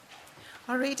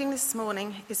Our reading this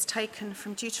morning is taken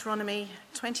from Deuteronomy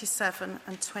 27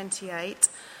 and 28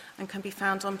 and can be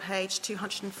found on page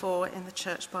 204 in the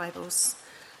Church Bibles.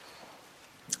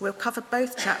 We'll cover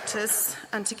both chapters,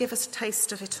 and to give us a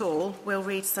taste of it all, we'll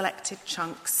read selected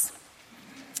chunks.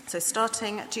 So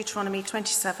starting at Deuteronomy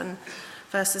 27,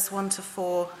 verses 1 to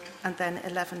 4, and then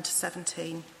 11 to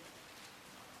 17.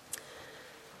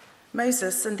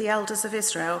 Moses and the elders of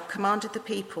Israel commanded the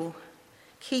people,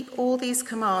 "Keep all these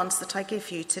commands that I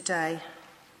give you today.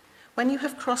 When you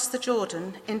have crossed the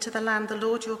Jordan into the land the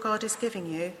Lord your God is giving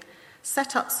you,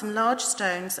 set up some large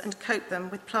stones and coat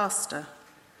them with plaster.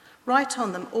 Write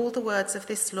on them all the words of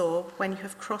this law when you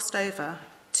have crossed over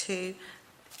to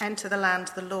enter the land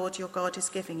the Lord your God is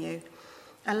giving you,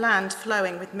 a land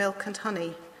flowing with milk and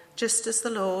honey, just as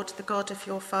the Lord, the God of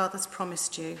your fathers,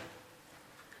 promised you.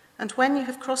 And when you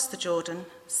have crossed the Jordan,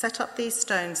 set up these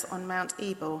stones on Mount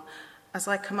Ebal, as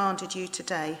I commanded you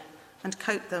today, and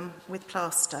coat them with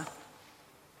plaster.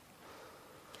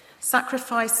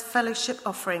 Sacrifice fellowship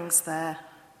offerings there."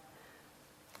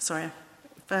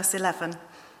 Verse 11.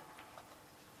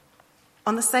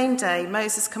 On the same day,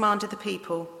 Moses commanded the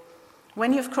people,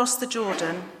 "When you have crossed the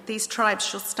Jordan, these tribes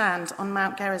shall stand on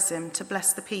Mount Gerizim to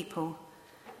bless the people: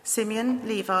 Simeon,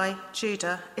 Levi,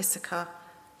 Judah, Issachar,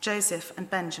 Joseph, and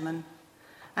Benjamin.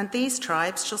 And these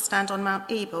tribes shall stand on Mount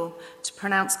Ebal to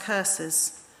pronounce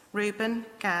curses: Reuben,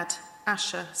 Gad,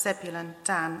 Asher, Zebulun,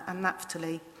 Dan, and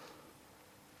Naphtali.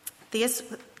 The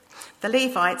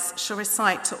Levites shall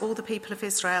recite to all the people of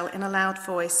Israel in a loud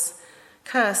voice,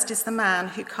 'Cursed is the man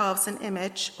who carves an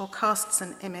image or casts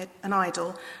an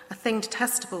idol, a thing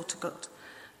detestable to God,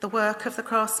 the work of the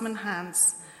craftsman's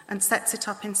hands, and sets it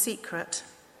up in secret.'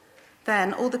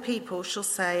 Then all the people shall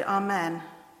say, 'Amen.'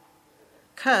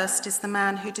 Cursed is the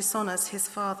man who dishonors his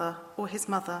father or his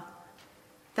mother."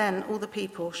 Then all the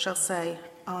people shall say,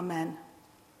 "Amen."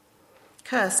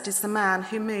 "Cursed is the man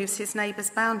who moves his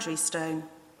neighbour's boundary stone."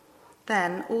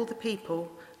 Then all the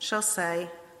people shall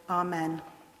say, "Amen."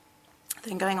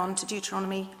 Then going on to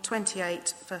Deuteronomy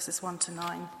 28, verses 1 to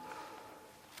 9.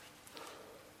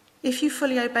 "If you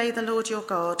fully obey the Lord your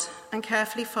God and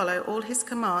carefully follow all his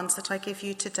commands that I give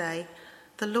you today,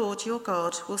 the Lord your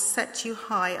God will set you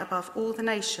high above all the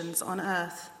nations on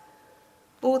earth.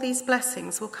 All these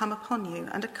blessings will come upon you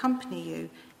and accompany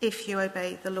you if you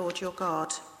obey the Lord your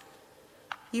God.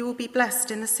 You will be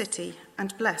blessed in the city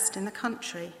and blessed in the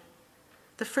country.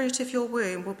 The fruit of your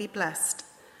womb will be blessed,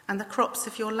 and the crops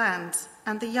of your land,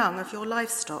 and the young of your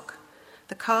livestock,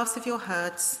 the calves of your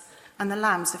herds, and the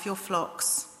lambs of your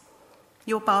flocks.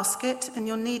 Your basket and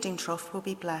your kneading trough will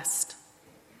be blessed.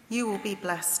 You will be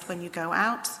blessed when you go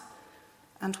out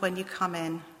and when you come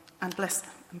in, and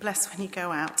blessed when you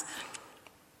go out.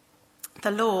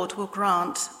 The Lord will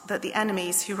grant that the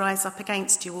enemies who rise up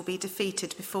against you will be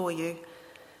defeated before you.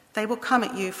 They will come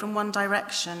at you from one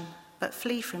direction, but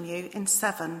flee from you in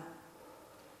 7.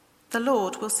 The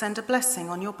Lord will send a blessing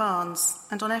on your barns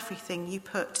and on everything you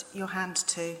put your hand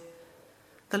to.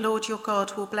 The Lord your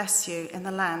God will bless you in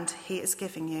the land he is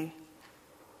giving you.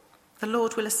 The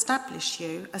Lord will establish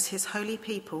you as his holy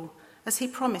people, as he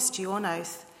promised you on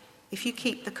oath, if you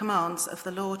keep the commands of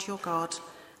the Lord your God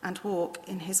and walk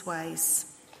in his ways."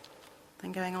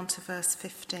 Then going on to verse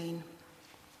 15.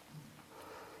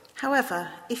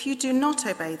 "However, if you do not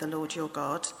obey the Lord your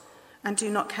God and do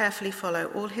not carefully follow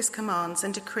all his commands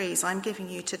and decrees I am giving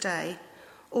you today,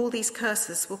 all these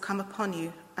curses will come upon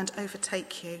you and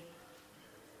overtake you.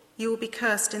 You will be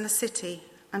cursed in the city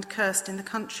and cursed in the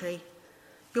country.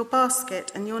 Your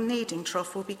basket and your kneading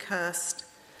trough will be cursed.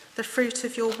 The fruit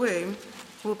of your womb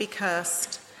will be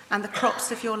cursed, and the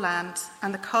crops of your land,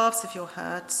 and the calves of your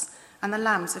herds, and the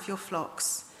lambs of your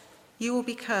flocks. You will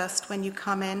be cursed when you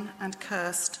come in, and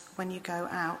cursed when you go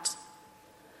out.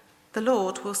 The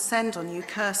Lord will send on you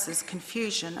curses,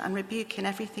 confusion, and rebuke in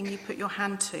everything you put your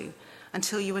hand to,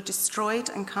 until you are destroyed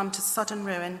and come to sudden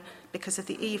ruin because of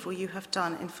the evil you have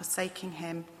done in forsaking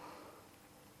him.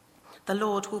 The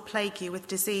Lord will plague you with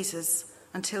diseases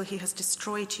until he has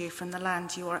destroyed you from the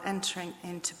land you are entering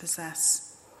in to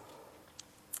possess."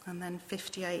 And then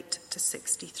 58 to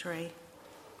 63.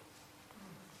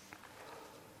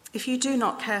 "If you do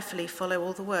not carefully follow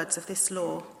all the words of this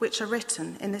law, which are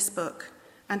written in this book,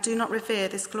 and do not revere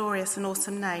this glorious and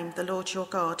awesome name, the Lord your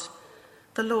God,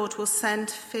 the Lord will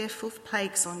send fearful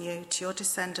plagues on you, to your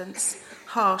descendants,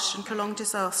 harsh and prolonged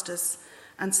disasters,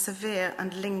 and severe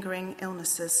and lingering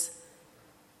illnesses.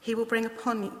 He will bring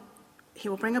upon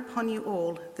you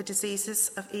all the diseases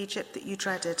of Egypt that you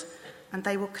dreaded, and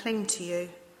they will cling to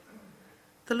you.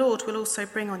 The Lord will also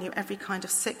bring on you every kind of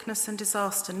sickness and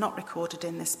disaster not recorded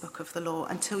in this book of the law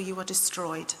until you are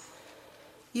destroyed.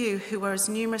 You, who were as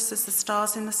numerous as the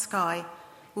stars in the sky,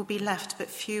 will be left but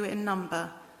few in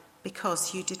number,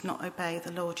 because you did not obey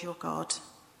the Lord your God.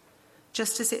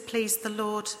 Just as it pleased the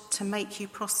Lord to make you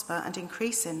prosper and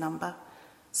increase in number,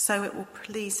 so it will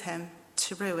please him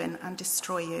to ruin and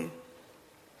destroy you.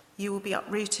 You will be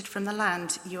uprooted from the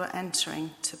land you are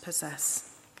entering to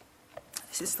possess.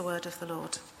 This is the word of the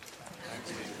Lord.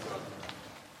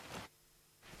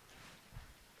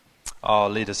 I'll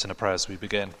lead us in a prayer as we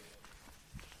begin.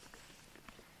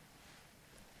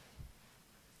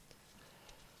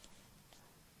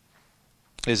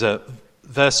 There's a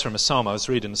verse from a psalm I was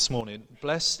reading this morning.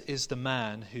 Blessed is the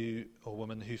man or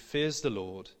woman who fears the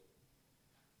Lord,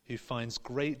 who finds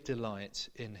great delight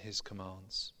in his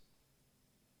commands.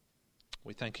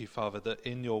 We thank you, Father, that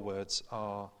in your words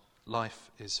our life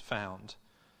is found.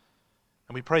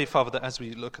 And we pray, Father, that as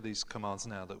we look at these commands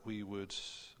now, that we would,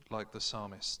 like the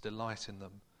psalmist, delight in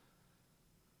them.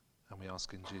 And we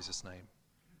ask in Jesus' name.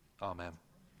 Amen.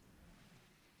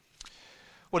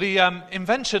 Well, the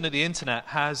invention of the internet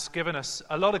has given us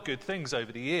a lot of good things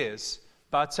over the years,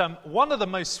 but one of the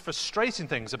most frustrating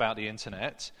things about the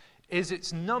internet is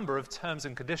its number of terms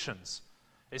and conditions.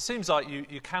 It seems like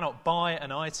you cannot buy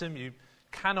an item, you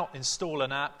cannot install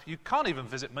an app, you can't even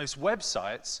visit most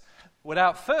websites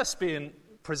without first being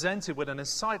presented with an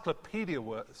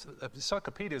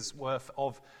encyclopedia's worth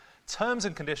of terms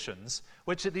and conditions,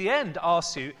 which at the end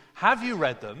asks you, have you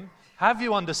read them, have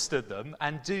you understood them,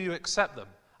 and do you accept them?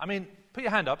 I mean, put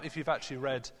your hand up if you've actually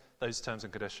read those terms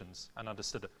and conditions and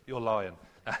understood it. You're lying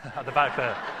at the back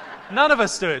there. None of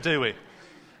us do it, do we?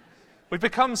 We've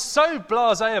become so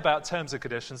blasé about terms and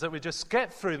conditions that we just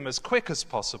get through them as quick as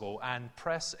possible and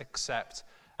press accept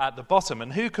at the bottom.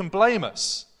 And who can blame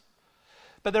us?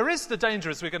 But there is the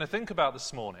danger, as we're going to think about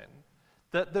this morning,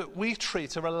 that we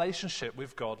treat a relationship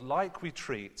with God like we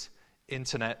treat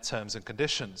internet terms and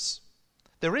conditions.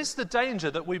 There is the danger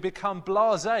that we become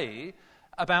blasé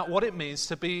about what it means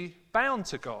to be bound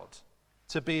to God,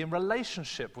 to be in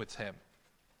relationship with him.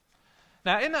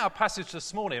 Now, in our passage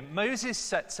this morning, Moses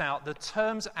sets out the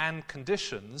terms and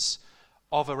conditions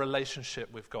of a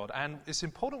relationship with God. And it's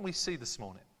important we see this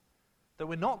morning that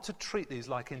we're not to treat these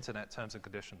like internet terms and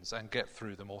conditions and get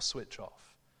through them or switch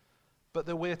off, but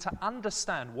that we're to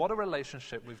understand what a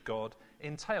relationship with God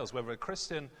entails, whether we're a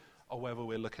Christian or whether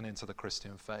we're looking into the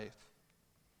Christian faith.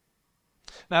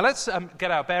 Now, let's get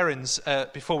our bearings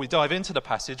before we dive into the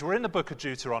passage. We're in the book of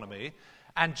Deuteronomy,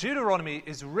 and Deuteronomy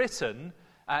is written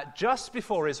just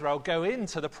before Israel go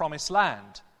into the promised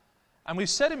land. And we've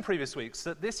said in previous weeks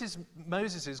that this is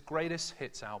Moses' greatest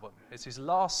hits album. It's his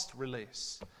last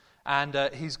release. And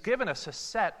he's given us a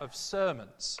set of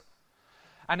sermons.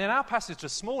 And in our passage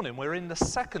this morning, we're in the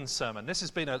second sermon. This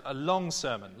has been a long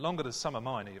sermon, longer than some of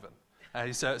mine even.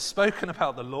 He's spoken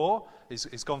about the law.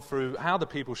 He's gone through how the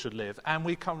people should live. And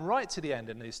we come right to the end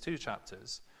in these two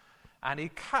chapters. And he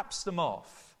caps them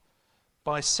off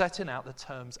by setting out the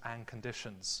terms and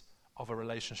conditions of a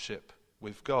relationship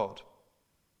with God.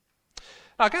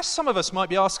 Now, I guess some of us might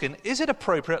be asking, is it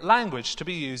appropriate language to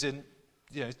be used in,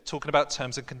 talking about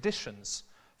terms and conditions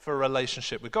for a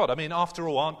relationship with God? I mean, after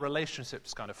all, aren't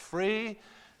relationships kind of free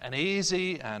and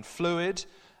easy and fluid?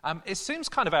 It seems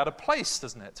kind of out of place,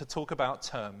 doesn't it, to talk about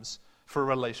terms for a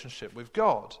relationship with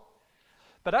God.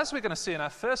 But as we're going to see in our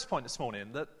first point this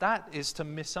morning, that is to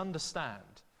misunderstand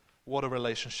what a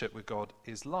relationship with God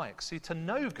is like. See, to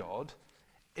know God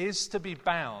is to be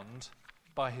bound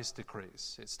by his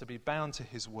decrees. It's to be bound to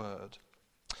his word.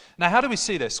 Now, how do we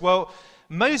see this? Well,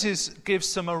 Moses gives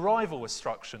some arrival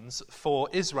instructions for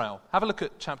Israel. Have a look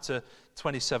at chapter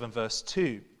 27, verse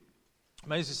 2.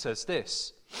 Moses says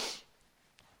this: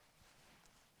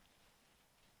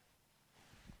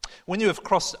 when you have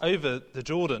crossed over the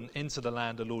Jordan into the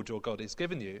land the Lord your God has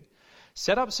given you,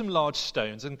 set up some large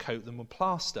stones and coat them with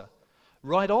plaster.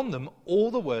 Write on them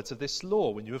all the words of this law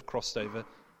when you have crossed over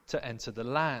to enter the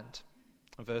land.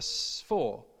 Verse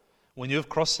 4, when you have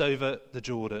crossed over the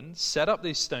Jordan, set up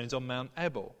these stones on Mount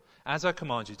Ebal, as I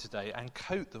command you today, and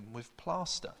coat them with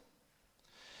plaster.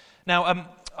 Now,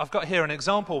 I've got here an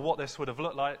example of what this would have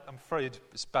looked like. I'm afraid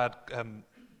it's bad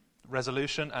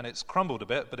resolution, and it's crumbled a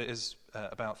bit, but it is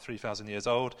about 3,000 years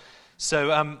old.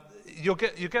 So you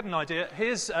get an idea.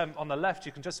 Here's on the left,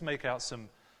 you can just make out some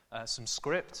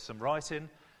script, some writing.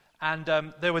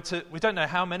 And we don't know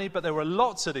how many, but there were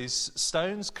lots of these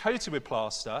stones coated with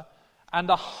plaster, and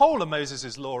the whole of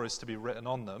Moses' law is to be written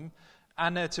on them,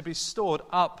 and they're to be stored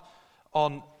up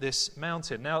on this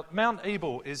mountain. Now, Mount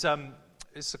Ebal is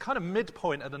the kind of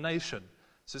midpoint of the nation.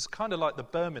 So it's kind of like the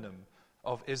Birmingham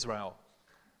of Israel.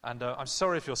 And I'm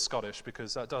sorry if you're Scottish,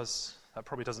 because that does That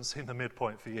probably doesn't seem the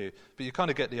midpoint for you, but you kind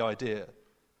of get the idea.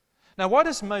 Now, why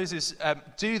does Moses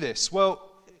do this? Well,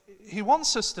 he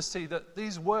wants us to see that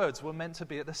these words were meant to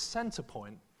be at the center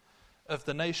point of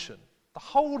the nation. The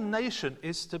whole nation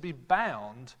is to be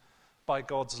bound by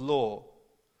God's law.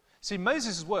 See,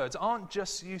 Moses' words aren't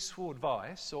just useful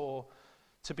advice or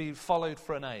to be followed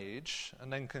for an age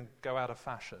and then can go out of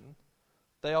fashion.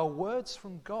 They are words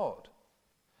from God.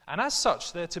 And as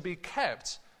such, they're to be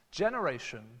kept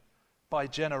generation by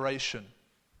generation.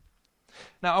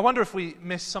 Now, I wonder if we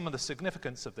miss some of the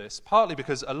significance of this, partly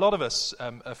because a lot of us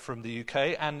are from the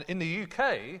UK, and in the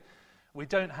UK, we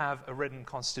don't have a written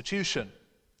constitution.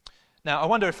 Now, I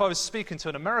wonder if I was speaking to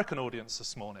an American audience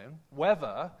this morning,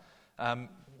 whether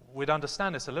we'd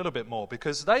understand this a little bit more,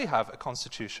 because they have a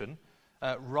constitution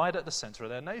right at the center of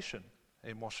their nation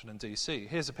in Washington, D.C.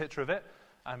 Here's a picture of it.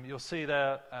 You'll see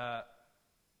there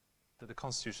that the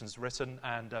Constitution's written,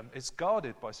 and it's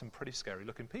guarded by some pretty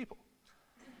scary-looking people.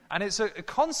 And it's a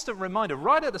constant reminder,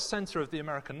 right at the center of the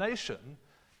American nation,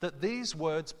 that these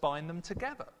words bind them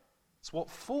together. It's what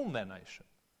form their nation.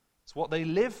 It's what they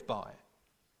live by.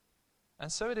 And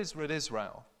so it is with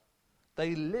Israel.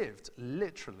 They lived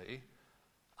literally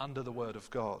under the word of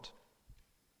God.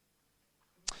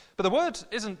 But the word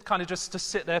isn't kind of just to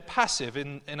sit there passive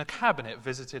in a cabinet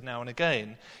visited now and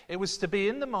again. It was to be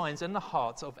in the minds and the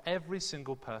hearts of every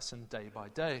single person day by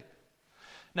day.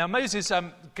 Now, Moses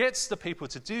gets the people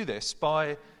to do this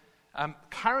by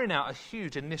carrying out a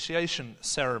huge initiation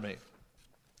ceremony.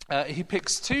 He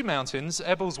picks two mountains,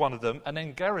 Ebel's one of them, and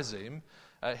then Gerizim.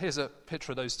 Here's a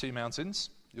picture of those two mountains.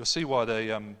 You'll see why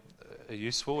they are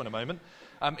useful in a moment.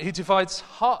 He divides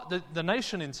the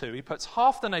nation in two. He puts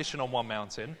half the nation on one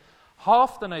mountain,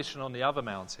 half the nation on the other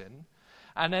mountain,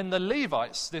 and then the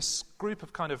Levites, this group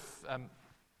of kind of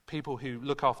people who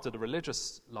look after the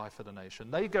religious life of the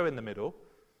nation, they go in the middle.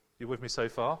 You with me so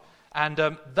far? And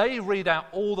they read out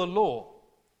all the law.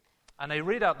 And they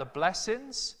read out the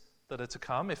blessings that are to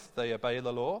come if they obey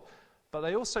the law, but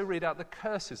they also read out the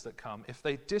curses that come if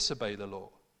they disobey the law.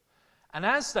 And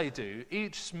as they do,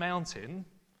 each mountain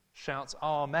shouts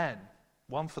Amen.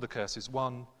 One for the curses,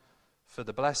 one for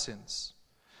the blessings.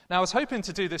 Now, I was hoping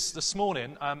to do this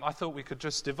morning. I thought we could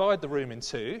just divide the room in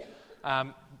two.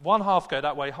 One half go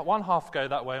that way, one half go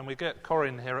that way, and we get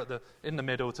Corinne here in the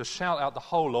middle to shout out the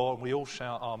whole law, and we all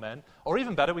shout Amen. Or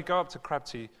even better, we go up to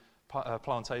Crabtree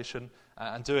Plantation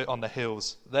and do it on the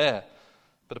hills there.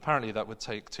 But apparently that would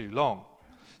take too long.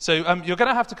 So you're going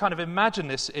to have to kind of imagine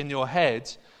this in your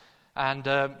head, and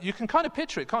you can kind of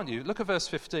picture it, can't you? Look at verse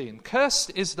 15.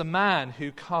 Cursed is the man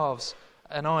who carves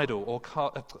an idol, or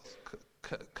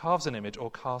carves an image, or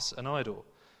casts an idol.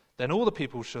 Then all the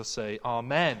people shall say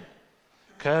Amen.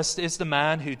 Cursed is the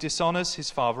man who dishonors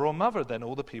his father or mother. Then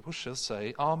all the people shall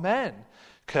say Amen.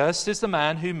 Cursed is the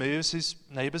man who moves his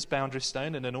neighbor's boundary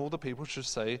stone. And then all the people shall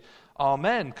say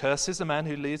Amen. Cursed is the man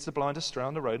who leads the blind astray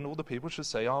on the road. And all the people shall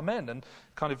say Amen. And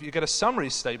kind of you get a summary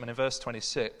statement in verse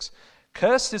 26.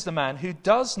 Cursed is the man who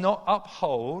does not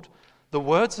uphold the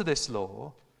words of this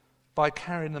law by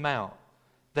carrying them out.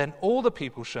 Then all the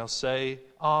people shall say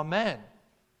Amen.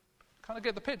 Kind of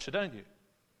get the picture, don't you?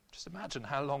 Just imagine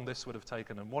how long this would have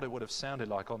taken and what it would have sounded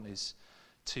like on these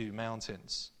two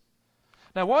mountains.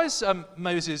 Now, why is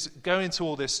Moses going to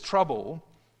all this trouble?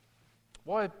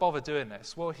 Why bother doing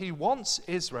this? Well, he wants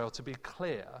Israel to be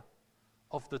clear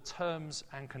of the terms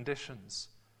and conditions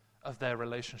of their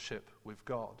relationship with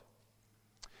God.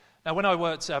 Now, when I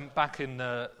worked back in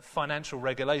financial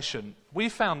regulation, we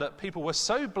found that people were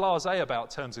so blasé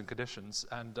about terms and conditions,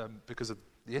 and because of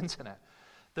the internet,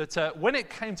 that when it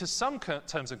came to some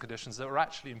terms and conditions that were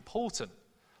actually important,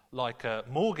 like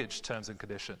mortgage terms and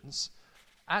conditions,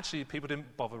 actually people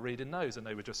didn't bother reading those, and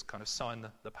they would just kind of sign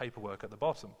the paperwork at the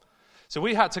bottom. So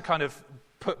we had to kind of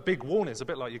put big warnings, a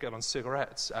bit like you get on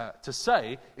cigarettes, to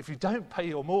say, if you don't pay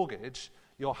your mortgage,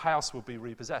 your house will be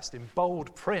repossessed, in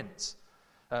bold print,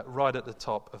 right at the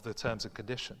top of the terms and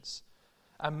conditions.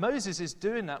 And Moses is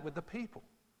doing that with the people.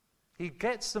 He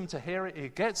gets them to hear it, he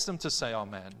gets them to say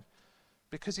Amen,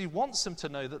 because he wants them to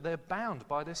know that they're bound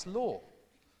by this law.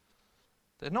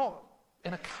 They're not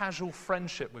in a casual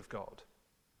friendship with God.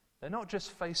 They're not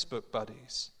just Facebook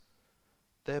buddies.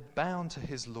 They're bound to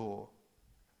his law.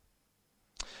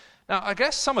 Now, I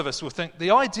guess some of us will think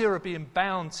the idea of being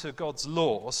bound to God's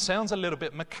law sounds a little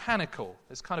bit mechanical.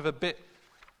 It's kind of a bit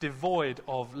devoid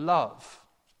of love.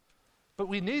 But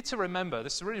we need to remember,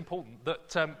 this is really important,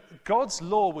 that God's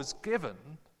law was given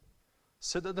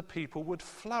so that the people would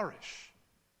flourish.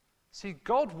 See,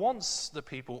 God wants the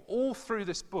people all through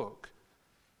this book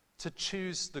to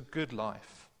choose the good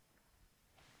life.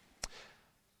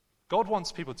 God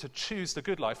wants people to choose the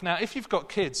good life. Now, if you've got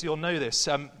kids, you'll know this.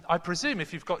 I presume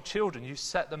if you've got children, you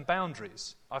set them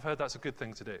boundaries. I've heard that's a good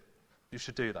thing to do. You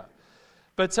should do that.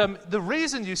 But the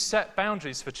reason you set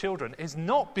boundaries for children is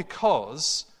not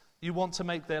because you want to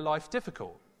make their life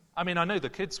difficult. I mean, I know the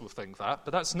kids will think that,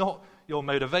 but that's not your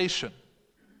motivation.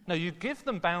 No, you give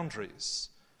them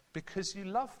boundaries because you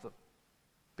love them,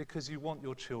 because you want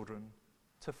your children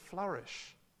to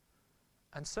flourish.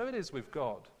 And so it is with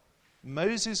God.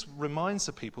 Moses reminds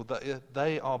the people that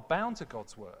they are bound to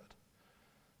God's word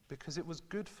because it was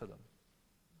good for them.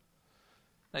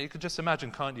 Now, you could just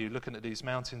imagine, can't you, looking at these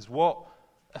mountains, what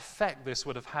effect this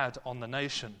would have had on the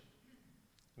nation.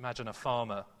 Imagine a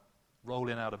farmer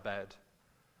rolling out of bed,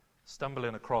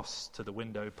 stumbling across to the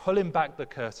window, pulling back the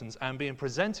curtains, and being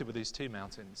presented with these two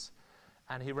mountains.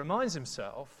 And he reminds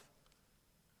himself,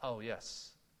 oh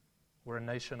yes, we're a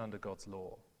nation under God's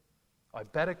law. I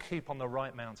better keep on the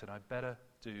right mountain. I better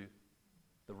do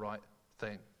the right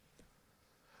thing.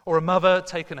 Or a mother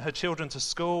taking her children to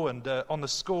school, and on the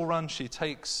school run, she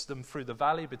takes them through the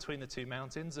valley between the two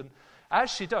mountains. And as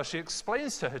she does, she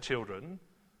explains to her children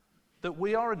that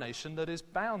we are a nation that is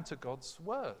bound to God's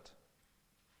word.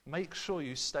 Make sure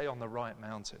you stay on the right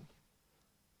mountain.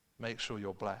 Make sure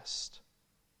you're blessed.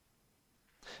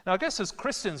 Now, I guess as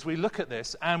Christians, we look at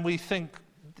this and we think,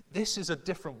 this is a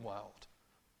different world.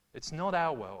 It's not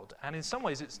our world, and in some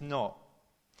ways it's not.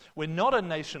 We're not a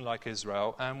nation like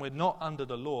Israel, and we're not under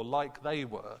the law like they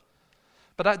were.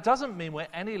 But that doesn't mean we're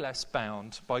any less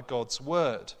bound by God's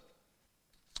word.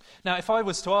 Now, if I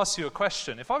was to ask you a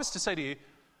question, if I was to say to you,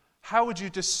 how would you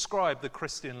describe the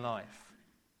Christian life?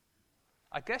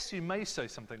 I guess you may say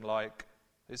something like,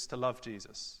 it's to love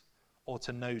Jesus, or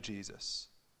to know Jesus.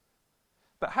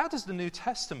 But how does the New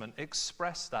Testament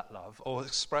express that love, or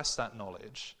express that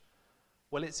knowledge?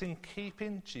 Well, it's in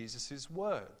keeping Jesus'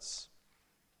 words.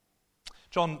 In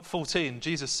John 14,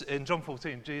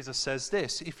 Jesus says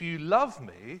this, if you love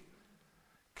me,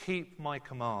 keep my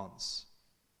commands.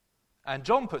 And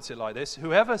John puts it like this,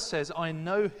 whoever says, I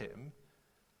know him,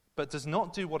 but does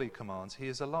not do what he commands, he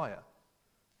is a liar.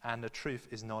 And the truth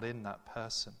is not in that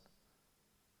person.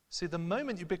 See, the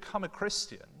moment you become a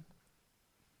Christian,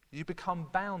 you become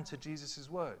bound to Jesus'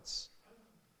 words.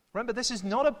 Remember, this is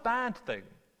not a bad thing.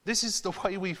 This is the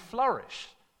way we flourish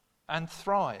and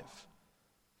thrive.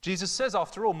 Jesus says,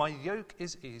 after all, my yoke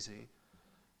is easy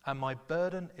and my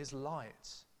burden is light.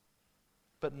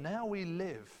 But now we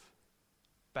live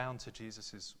bound to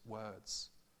Jesus' words.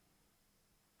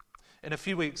 In a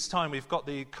few weeks' time, we've got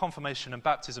the confirmation and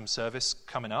baptism service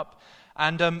coming up.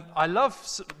 And I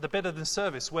love the bit of the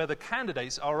service where the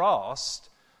candidates are asked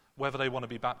whether they want to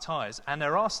be baptized. And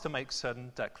they're asked to make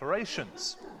certain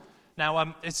declarations.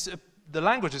 Now, the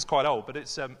language is quite old, but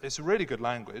it's a really good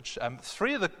language.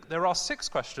 There are 6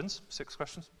 questions. 6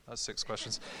 questions? That's 6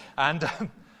 questions. And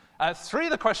 3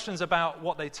 of the questions about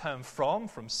what they turn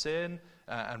from sin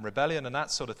and rebellion and that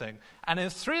sort of thing. And then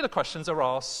 3 of the questions are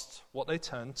asked what they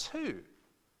turn to.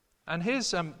 And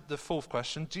here's the 4th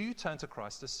question. Do you turn to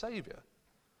Christ as Savior?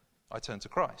 I turn to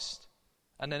Christ.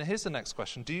 And then here's the next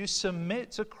question. Do you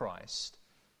submit to Christ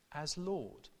as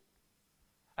Lord?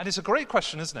 And it's a great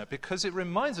question, isn't it? Because it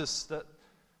reminds us that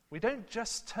we don't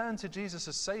just turn to Jesus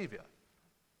as Savior,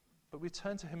 but we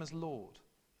turn to him as Lord.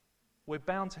 We're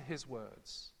bound to his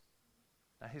words.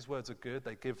 Now, his words are good.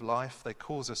 They give life. They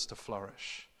cause us to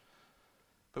flourish.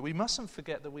 But we mustn't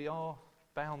forget that we are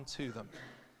bound to them.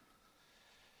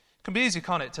 It can be easy,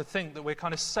 can't it, to think that we're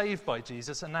kind of saved by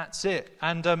Jesus and that's it.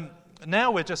 And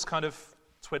now we're just kind of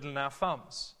twiddling our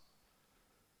thumbs.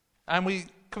 And we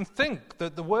can think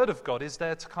that the Word of God is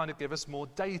there to kind of give us more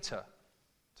data,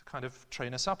 to kind of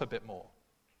train us up a bit more.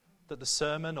 That the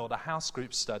sermon or the house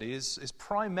group study is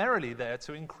primarily there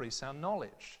to increase our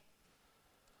knowledge.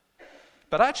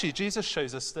 But actually, Jesus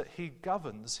shows us that he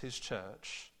governs his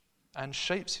church and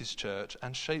shapes his church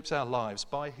and shapes our lives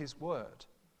by his word.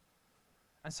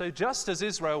 And so just as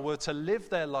Israel were to live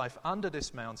their life under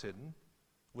this mountain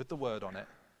with the word on it,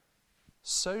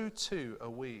 so too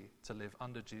are we to live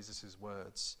under Jesus'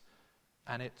 words.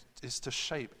 And it is to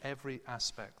shape every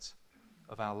aspect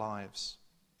of our lives.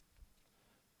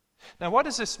 Now, why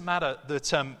does this matter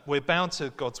that we're bound to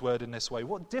God's word in this way?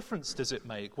 What difference does it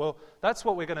make? Well, that's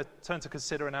what we're going to turn to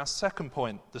consider in our second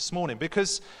point this morning.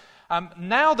 Because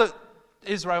now that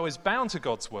Israel is bound to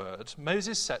God's word,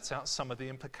 Moses sets out some of the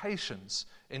implications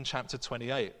in chapter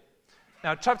 28.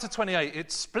 Now, chapter 28,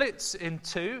 it splits in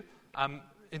two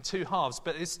halves,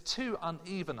 but it's 2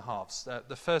 uneven halves.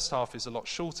 The first half is a lot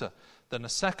shorter than the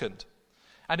second.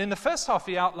 And in the first half,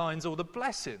 he outlines all the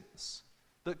blessings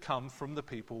that come from the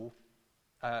people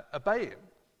obeying.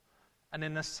 And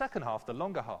in the second half, the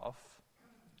longer half,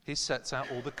 he sets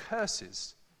out all the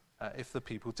curses if the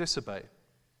people disobey.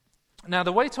 Now,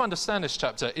 the way to understand this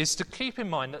chapter is to keep in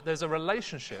mind that there's a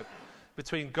relationship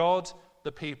between God,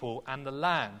 the people, and the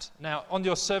land. Now, on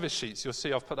your service sheets, you'll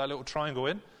see I've put that little triangle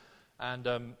in, and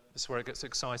this is where it gets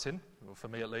exciting, well, for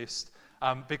me at least,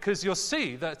 because you'll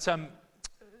see that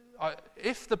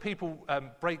if the people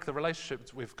break the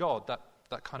relationship with God,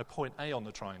 that kind of point A on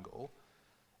the triangle,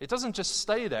 it doesn't just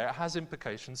stay there, it has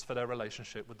implications for their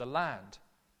relationship with the land,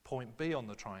 point B on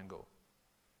the triangle.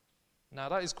 Now,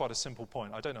 that is quite a simple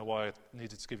point. I don't know why I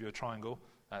needed to give you a triangle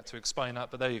to explain that,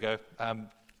 but there you go.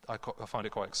 I find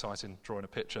it quite exciting drawing a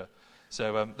picture.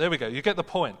 So there we go. You get the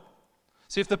point.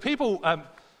 See, if the people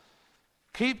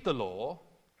keep the law,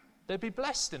 they'd be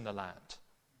blessed in the land.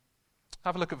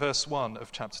 Have a look at verse 1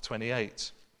 of chapter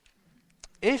 28.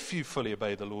 If you fully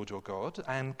obey the Lord your God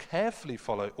and carefully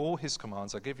follow all his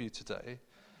commands I give you today,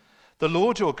 the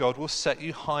Lord your God will set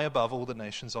you high above all the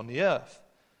nations on the earth.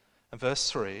 And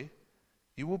verse 3,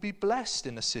 you will be blessed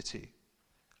in the city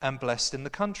and blessed in the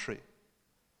country.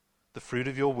 The fruit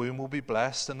of your womb will be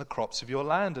blessed, and the crops of your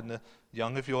land, and the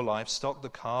young of your livestock, the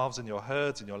calves and your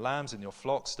herds and your lambs and your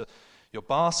flocks, your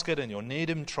basket and your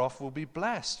kneading trough will be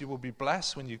blessed. You will be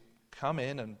blessed when you come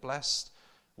in and blessed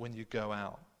when you go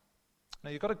out. Now,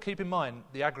 you've got to keep in mind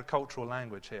the agricultural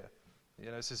language here.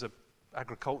 This is an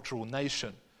agricultural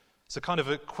nation. It's a kind of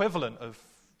equivalent of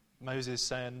Moses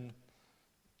saying,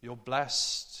 you're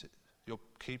blessed, you'll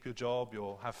keep your job,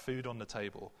 you'll have food on the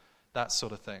table, that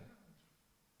sort of thing.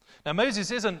 Now, Moses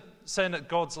isn't saying that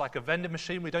God's like a vending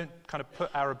machine. We don't kind of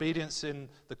put our obedience in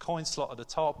the coin slot at the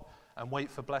top and wait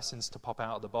for blessings to pop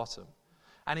out at the bottom.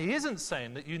 And he isn't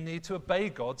saying that you need to obey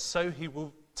God so he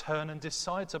will turn and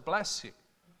decide to bless you.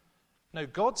 No,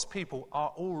 God's people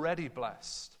are already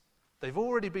blessed. They've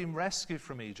already been rescued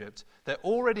from Egypt. They're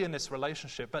already in this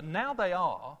relationship. But now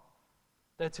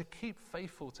they're to keep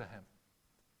faithful to him,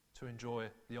 to enjoy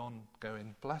the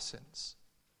ongoing blessings.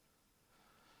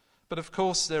 But of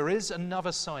course, there is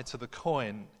another side to the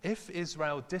coin. If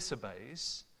Israel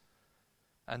disobeys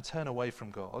and turn away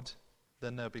from God,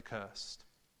 then they'll be cursed.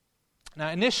 Now,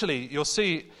 initially, you'll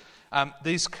see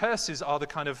these curses are the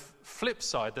kind of flip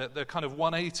side. They're kind of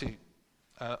 180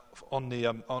 on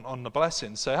the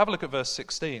blessings. So have a look at verse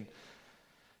 16.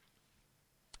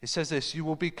 It says this, you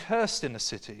will be cursed in the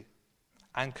city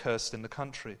and cursed in the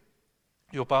country.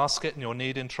 Your basket and your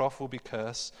kneading trough will be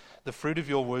cursed. The fruit of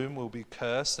your womb will be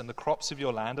cursed, and the crops of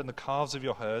your land, and the calves of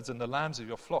your herds, and the lambs of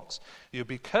your flocks. You'll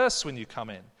be cursed when you come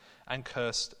in, and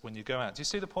cursed when you go out. Do you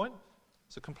see the point?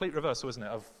 It's a complete reversal, isn't it,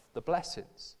 of the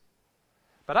blessings.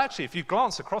 But actually, if you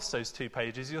glance across those 2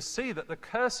 pages, you'll see that the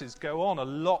curses go on a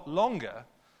lot longer.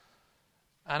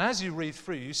 And as you read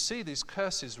through, you see these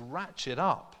curses ratchet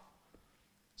up.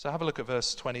 So have a look at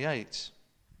verse 28.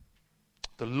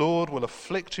 The Lord will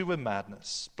afflict you with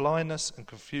madness, blindness, and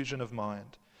confusion of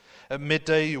mind. At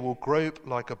midday you will grope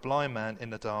like a blind man in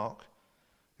the dark.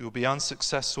 You will be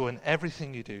unsuccessful in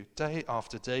everything you do. Day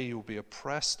after day you will be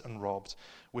oppressed and robbed,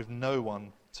 with no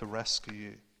one to rescue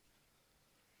you.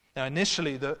 Now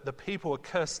initially the people are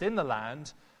cursed in the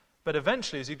land, but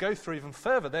eventually as you go through even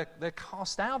further, they're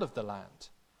cast out of the land.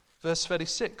 Verse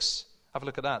 36, have a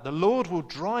look at that. The Lord will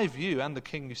drive you and the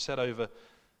king you set over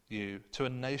you to a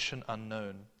nation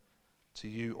unknown to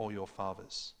you or your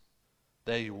fathers.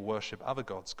 There you will worship other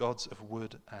gods, gods of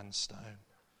wood and stone.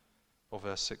 Or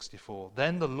verse 64,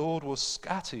 then the Lord will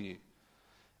scatter you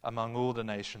among all the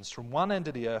nations, from one end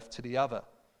of the earth to the other.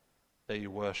 There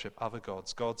you worship other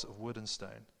gods, gods of wood and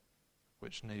stone,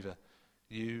 which neither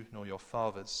you nor your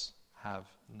fathers have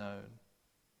known.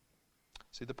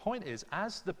 See, the point is,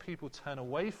 as the people turn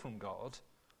away from God,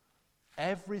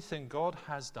 everything God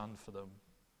has done for them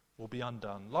will be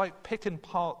undone. Like picking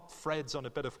apart threads on a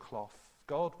bit of cloth,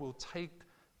 God will take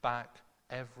back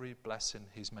every blessing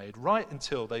he's made, right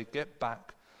until they get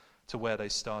back to where they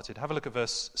started. Have a look at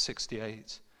verse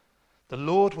 68. The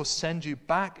Lord will send you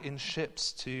back in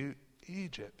ships to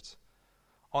Egypt.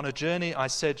 On a journey I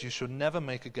said you should never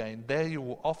make again. There you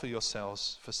will offer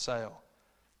yourselves for sale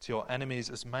to your enemies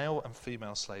as male and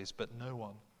female slaves, but no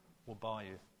one will buy you.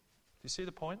 Do you see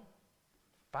the point?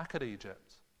 Back at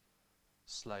Egypt,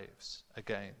 slaves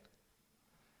again.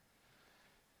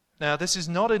 Now, this is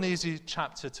not an easy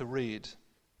chapter to read.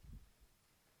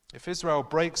 If Israel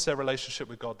breaks their relationship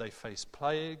with God, they face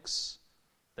plagues.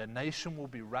 Their nation will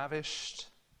be ravished.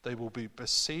 They will be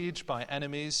besieged by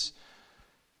enemies.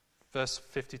 Verse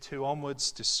 52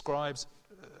 onwards describes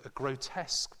a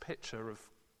grotesque picture of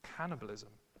cannibalism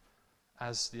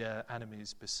as their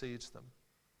enemies besiege them.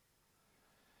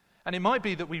 And it might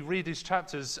be that we read these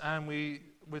chapters and we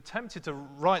we're tempted to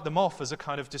write them off as a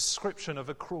kind of description of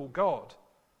a cruel God.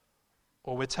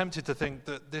 Or we're tempted to think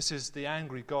that this is the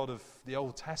angry God of the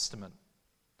Old Testament.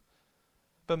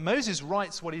 But Moses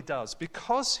writes what he does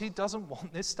because he doesn't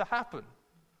want this to happen.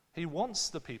 He wants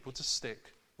the people to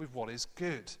stick with what is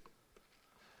good.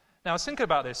 Now, I was thinking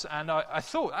about this, and I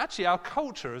thought, actually, our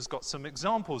culture has got some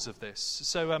examples of this.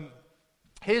 So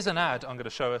here's an ad I'm going to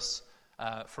show us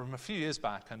from a few years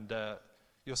back, and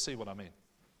you'll see what I mean.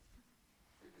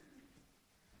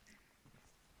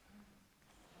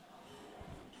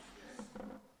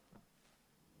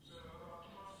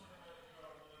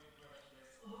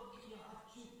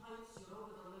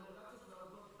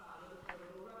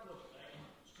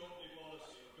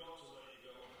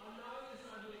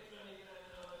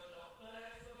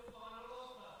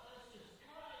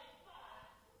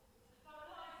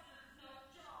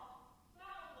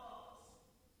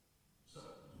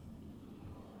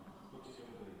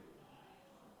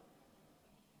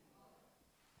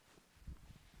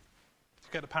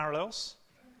 Get the parallels?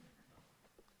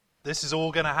 This is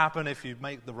all going to happen if you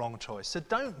make the wrong choice. So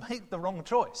don't make the wrong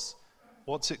choice.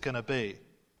 What's it going to be?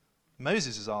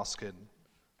 Moses is asking.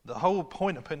 The whole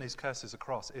point of putting these curses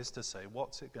across is to say,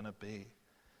 what's it going to be?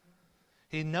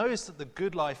 He knows that the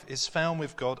good life is found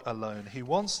with God alone. He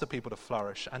wants the people to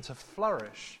flourish, and to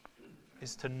flourish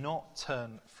is to not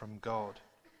turn from God.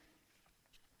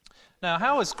 Now,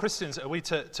 how as Christians are we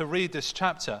to read this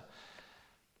chapter?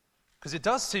 Because it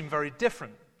does seem very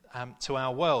different to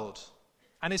our world.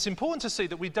 And it's important to see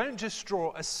that we don't just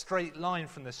draw a straight line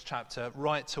from this chapter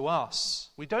right to us.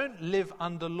 We don't live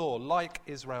under law like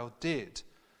Israel did.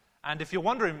 And if you're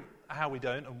wondering how we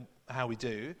don't and how we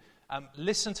do,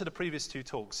 listen to the previous two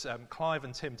talks. Clive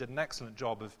and Tim did an excellent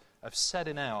job of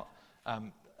setting out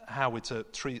how we're to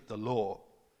treat the law.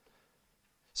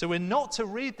 So we're not to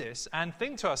read this and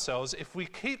think to ourselves, if we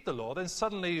keep the law, then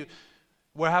suddenly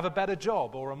we'll have a better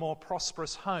job or a more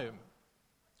prosperous home.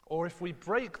 Or if we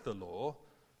break the law,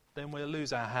 then we'll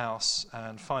lose our house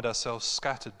and find ourselves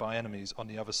scattered by enemies on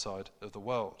the other side of the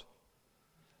world.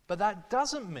 But that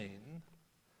doesn't mean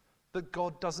that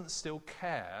God doesn't still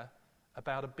care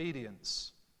about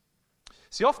obedience.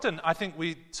 See, often I think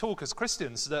we talk as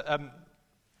Christians that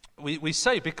we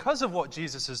say because of what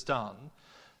Jesus has done,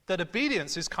 that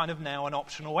obedience is kind of now an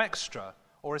optional extra,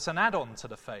 or it's an add-on to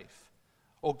the faith.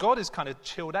 Or God is kind of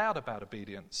chilled out about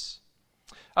obedience.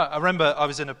 I remember I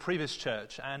was in a previous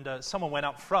church and someone went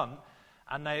up front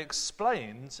and they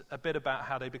explained a bit about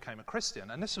how they became a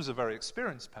Christian. And this was a very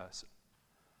experienced person.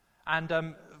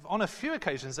 And on a few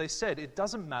occasions they said, it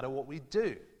doesn't matter what we do.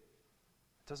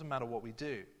 It doesn't matter what we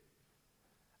do.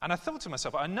 And I thought to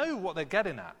myself, I know what they're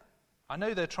getting at. I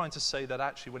know they're trying to say that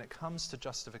actually when it comes to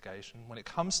justification, when it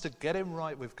comes to getting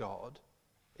right with God,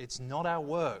 it's not our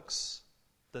works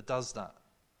that does that.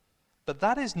 But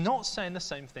that is not saying the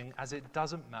same thing as it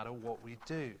doesn't matter what we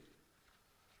do.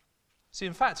 See,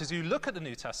 in fact, as you look at the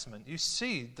New Testament, you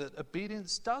see that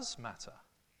obedience does matter.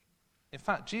 In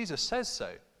fact, Jesus says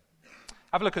so.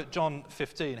 Have a look at John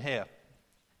 15 here.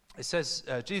 It says,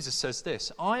 Jesus says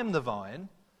this, I am the vine,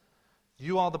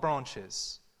 you are the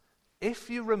branches.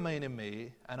 If you remain in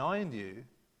me and I in you,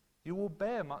 you will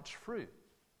bear much fruit.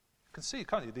 You can see,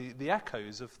 can't you, the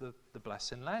echoes of the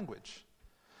blessing language.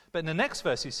 But in the next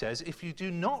verse he says, if you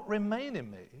do not remain in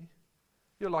me,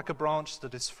 you're like a branch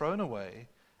that is thrown away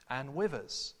and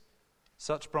withers.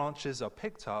 Such branches are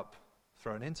picked up,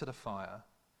 thrown into the fire,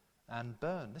 and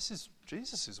burned. This is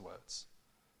Jesus' words.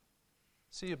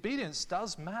 See, obedience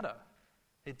does matter.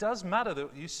 It does matter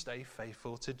that you stay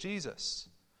faithful to Jesus.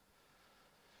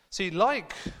 See,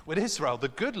 like with Israel, the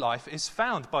good life is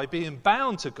found by being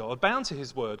bound to God, bound to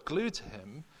his word, glued to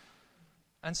him.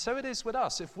 And so it is with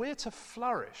us. If we're to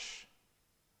flourish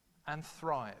and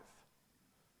thrive,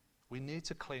 we need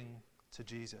to cling to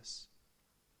Jesus.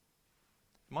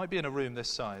 It might be in a room this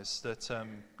size that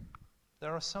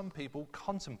there are some people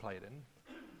contemplating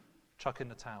chucking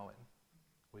the towel in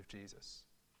with Jesus.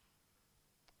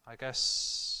 I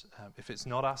guess if it's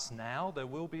not us now, there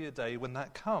will be a day when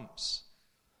that comes.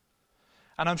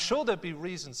 And I'm sure there'll be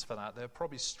reasons for that. There are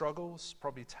probably struggles,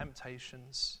 probably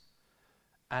temptations.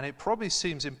 And it probably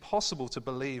seems impossible to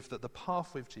believe that the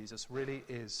path with Jesus really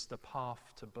is the path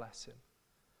to blessing.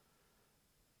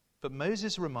 But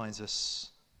Moses reminds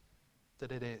us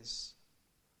that it is.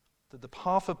 That the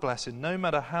path of blessing, no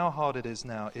matter how hard it is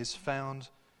now, is found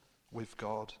with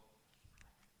God.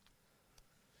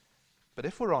 But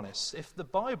if we're honest, if the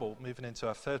Bible, moving into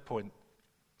our third point,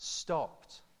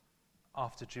 stopped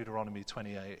after Deuteronomy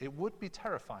 28, it would be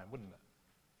terrifying, wouldn't it?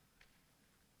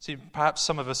 See, perhaps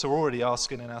some of us are already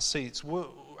asking in our seats,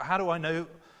 how do I know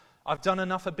I've done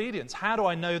enough obedience. How do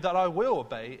I know that I will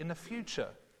obey in the future?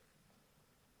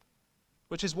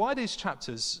 Which is why these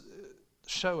chapters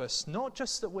show us not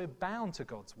just that we're bound to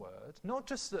God's word, not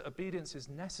just that obedience is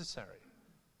necessary,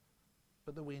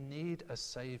 but that we need a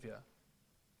Saviour.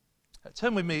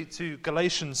 Turn with me to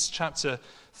Galatians chapter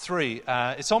 3.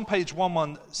 It's on page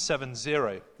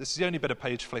 1170. This is the only bit of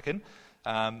page flicking.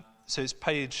 So it's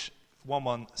page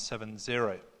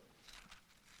 1170.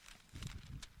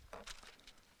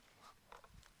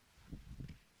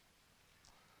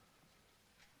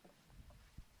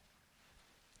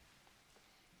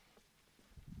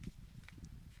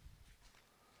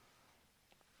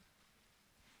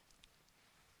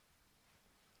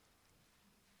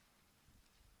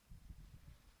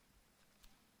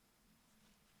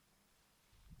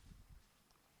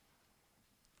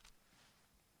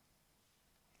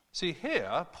 See,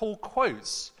 here, Paul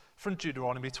quotes from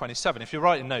Deuteronomy 27. If you're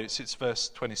writing notes, it's verse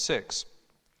 26.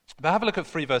 But have a look at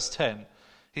 3 verse 10.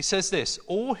 He says this,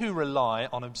 "All who rely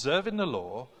on observing the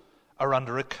law are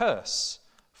under a curse.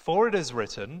 For it is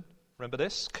written," remember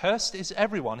this, "Cursed is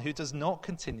everyone who does not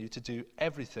continue to do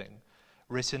everything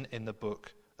written in the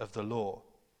book of the law."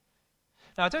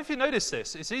 Now, I don't know if you noticed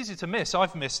this. It's easy to miss.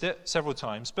 I've missed it several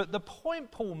times. But the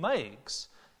point Paul makes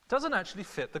doesn't actually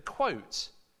fit the quote.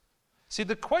 See,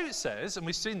 the quote says, and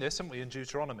we've seen this, haven't we, in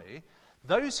Deuteronomy,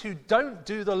 those who don't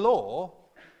do the law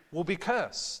will be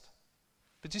cursed.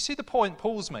 But do you see the point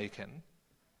Paul's making?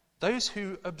 Those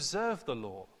who observe the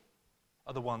law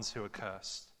are the ones who are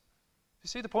cursed. Do you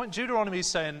see the point? Deuteronomy is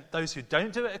saying those who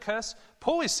don't do it are cursed.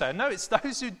 Paul is saying, no, it's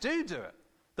those who do it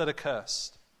that are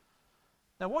cursed.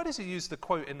 Now, why does he use the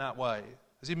quote in that way?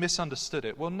 Has he misunderstood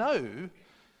it? Well, no,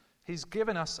 he's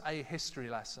given us a history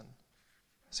lesson.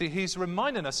 See, he's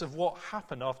reminding us of what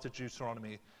happened after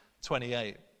Deuteronomy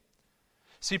 28.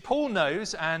 See, Paul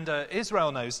knows and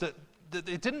Israel knows that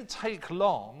it didn't take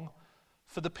long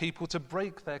for the people to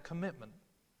break their commitment.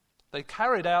 They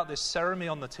carried out this ceremony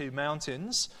on the two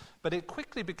mountains, but it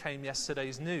quickly became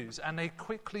yesterday's news, and they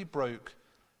quickly broke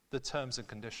the terms and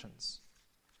conditions.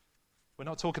 We're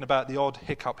not talking about the odd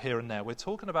hiccup here and there. We're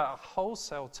talking about a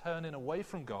wholesale turning away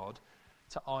from God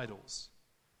to idols.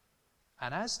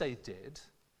 And as they did,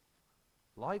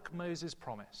 like Moses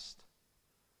promised,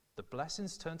 the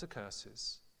blessings turned to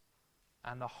curses,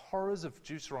 and the horrors of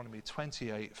Deuteronomy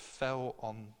 28 fell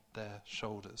on their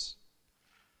shoulders.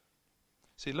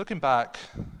 See, looking back,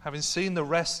 having seen the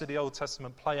rest of the Old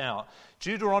Testament play out,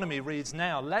 Deuteronomy reads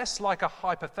now less like a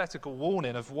hypothetical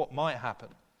warning of what might happen,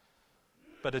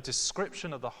 but a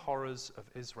description of the horrors of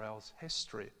Israel's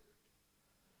history.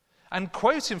 And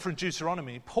quoting from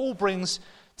Deuteronomy, Paul brings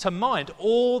to mind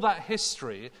all that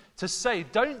history to say,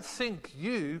 don't think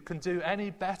you can do any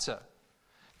better.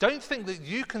 Don't think that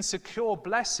you can secure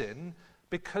blessing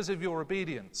because of your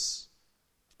obedience.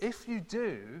 If you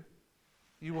do,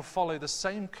 you will follow the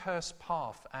same cursed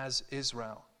path as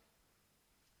Israel.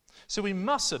 So we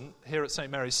mustn't, here at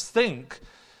St. Mary's, think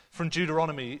from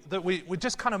Deuteronomy that we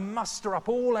just kind of muster up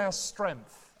all our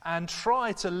strength and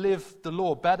try to live the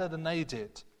law better than they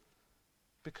did,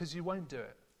 because you won't do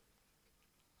it.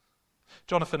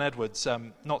 Jonathan Edwards,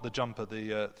 not the jumper,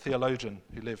 the theologian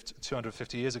who lived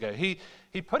 250 years ago, he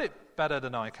put it better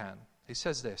than I can. He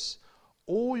says this,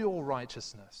 "All your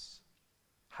righteousness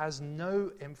has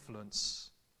no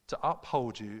influence to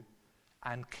uphold you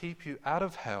and keep you out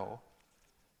of hell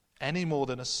any more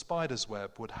than a spider's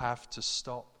web would have to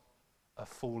stop a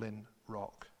falling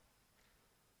rock."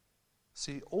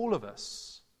 See, all of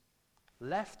us,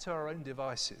 left to our own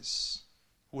devices,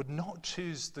 would not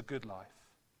choose the good life.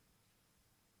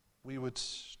 We would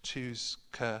choose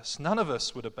curse. None of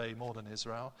us would obey more than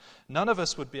Israel. None of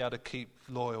us would be able to keep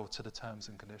loyal to the terms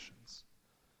and conditions.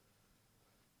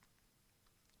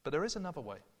 But there is another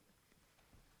way.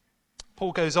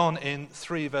 Paul goes on in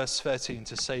 3 verse 13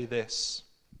 to say this,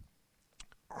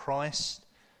 "Christ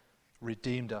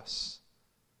redeemed us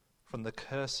from the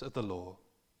curse of the law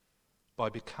by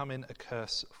becoming a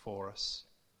curse for us.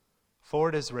 For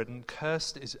it is written,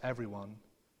 cursed is everyone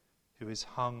who is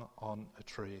hung on a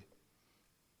tree."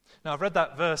 Now, I've read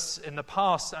that verse in the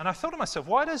past, and I thought to myself,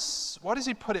 why does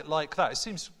he put it like that? It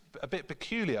seems a bit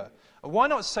peculiar. Why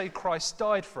not say Christ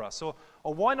died for us? Or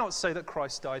why not say that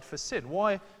Christ died for sin?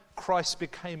 Why Christ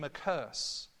became a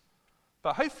curse?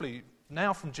 But hopefully,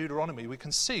 now from Deuteronomy, we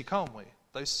can see, can't we,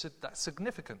 that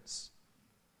significance.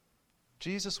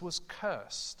 Jesus was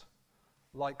cursed,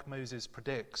 like Moses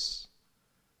predicts.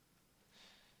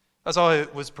 As I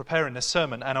was preparing this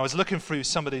sermon and I was looking through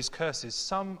some of these curses,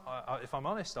 some, if I'm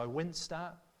honest, I winced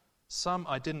at. Some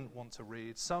I didn't want to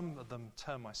read. Some of them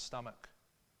turned my stomach.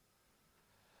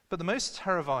 But the most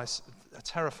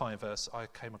terrifying verse I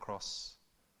came across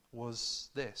was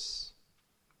this.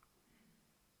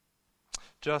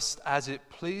 Just as it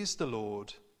pleased the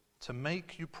Lord to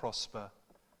make you prosper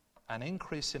and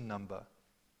increase in number,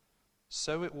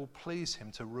 so it will please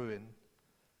him to ruin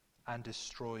and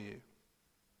destroy you.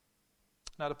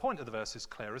 Now, the point of the verse is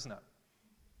clear, isn't it?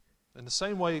 In the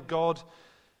same way God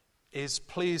is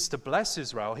pleased to bless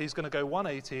Israel, he's going to go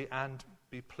 180 and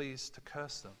be pleased to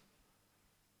curse them.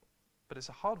 But it's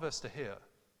a hard verse to hear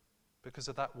because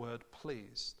of that word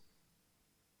pleased.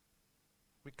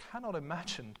 We cannot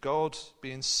imagine God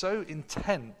being so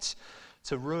intent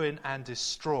to ruin and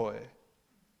destroy,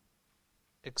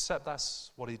 except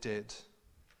that's what he did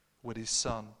with his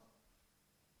son.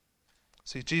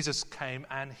 See, Jesus came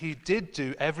and he did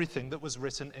do everything that was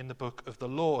written in the book of the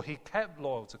law. He kept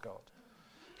loyal to God.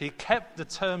 He kept the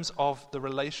terms of the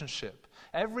relationship.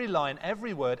 Every line,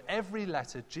 every word, every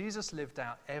letter, Jesus lived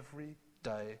out every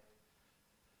day.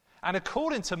 And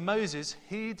according to Moses,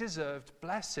 he deserved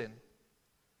blessing.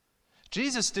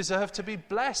 Jesus deserved to be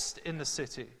blessed in the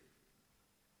city.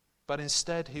 But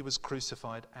instead, he was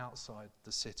crucified outside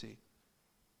the city.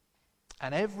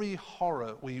 And every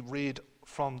horror we read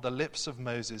from the lips of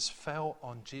Moses fell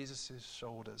on Jesus'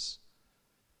 shoulders.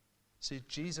 See,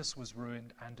 Jesus was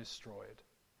ruined and destroyed.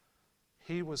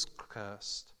 He was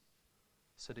cursed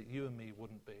so that you and me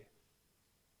wouldn't be.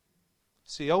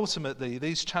 See, ultimately,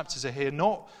 these chapters are here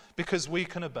not because we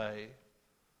can obey,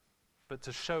 but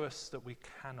to show us that we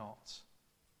cannot.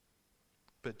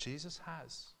 But Jesus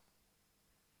has.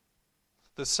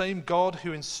 The same God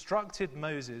who instructed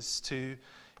Moses to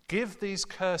give these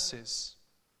curses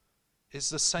is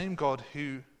the same God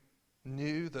who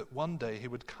knew that one day he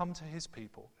would come to his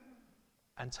people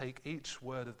and take each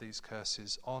word of these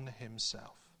curses on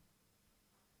himself.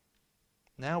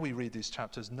 Now we read these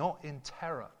chapters not in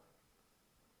terror,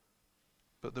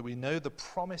 but that we know the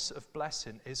promise of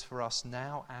blessing is for us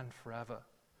now and forever.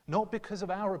 Not because of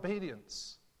our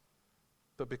obedience,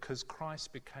 but because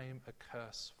Christ became a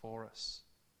curse for us.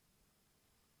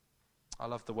 I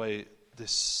love the way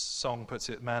this song puts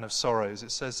it, Man of Sorrows.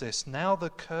 It says this, now the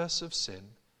curse of sin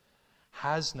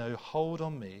has no hold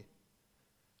on me,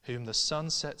 whom the Son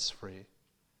sets free,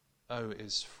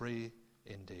 is free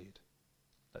indeed.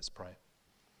 Let's pray.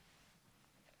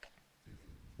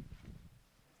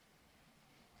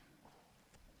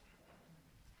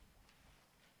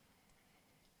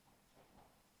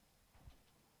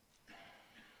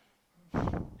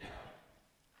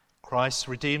 Christ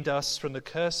redeemed us from the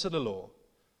curse of the law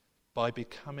by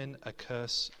becoming a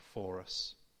curse for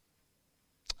us.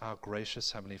 Our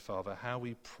gracious Heavenly Father, how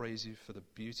we praise you for the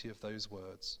beauty of those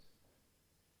words,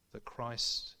 that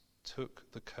Christ took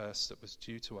the curse that was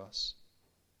due to us.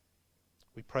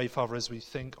 We pray, Father, as we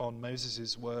think on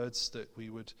Moses' words, that we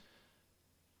would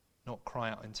not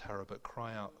cry out in terror, but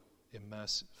cry out in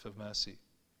mercy, for mercy,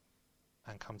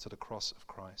 and come to the cross of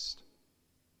Christ.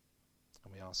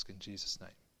 And we ask in Jesus' name.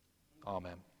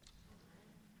 Amen.